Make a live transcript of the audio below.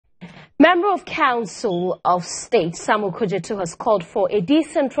Member of Council of State Sam Okudzeto has called for a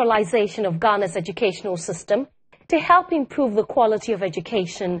decentralization of Ghana's educational system to help improve the quality of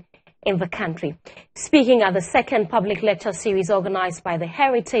education in the country. Speaking at the second public lecture series organized by the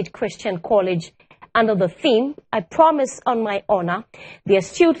Heritage Christian College under the theme, I Promise on My Honor, the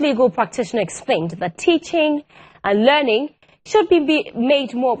astute legal practitioner explained that teaching and learning should be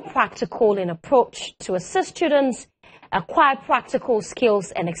made more practical in approach to assist students acquire practical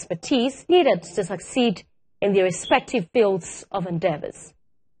skills and expertise needed to succeed in their respective fields of endeavors.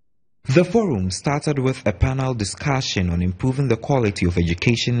 The forum started with a panel discussion on improving the quality of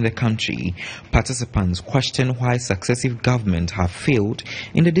education in the country. Participants questioned why successive governments have failed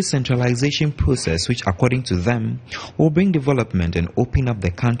in the decentralization process, which according to them will bring development and open up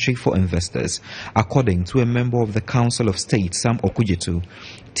the country for investors. According to a member of the Council of State, Sam Okudzeto,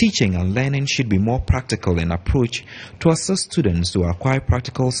 teaching and learning should be more practical in approach to assist students to acquire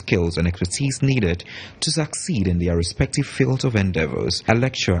practical skills and expertise needed to succeed in their respective fields of endeavors. A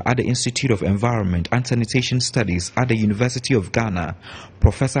lecturer at the Institute of Environment and Sanitation Studies at the University of Ghana,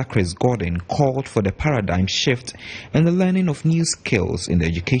 Professor Chris Gordon, called for the paradigm shift in the learning of new skills in the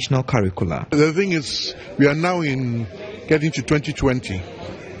educational curricula. The thing is, we are now getting to 2020.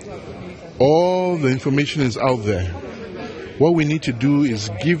 All the information is out there. What we need to do is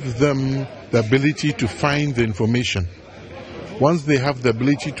give them the ability to find the information. Once they have the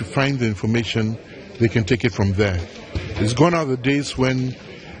ability to find the information, they can take it from there. It's gone out the days when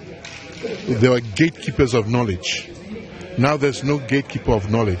there were gatekeepers of knowledge. Now there's no gatekeeper of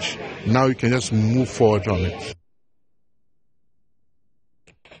knowledge. Now you can just move forward on it.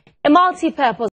 A multi-purpose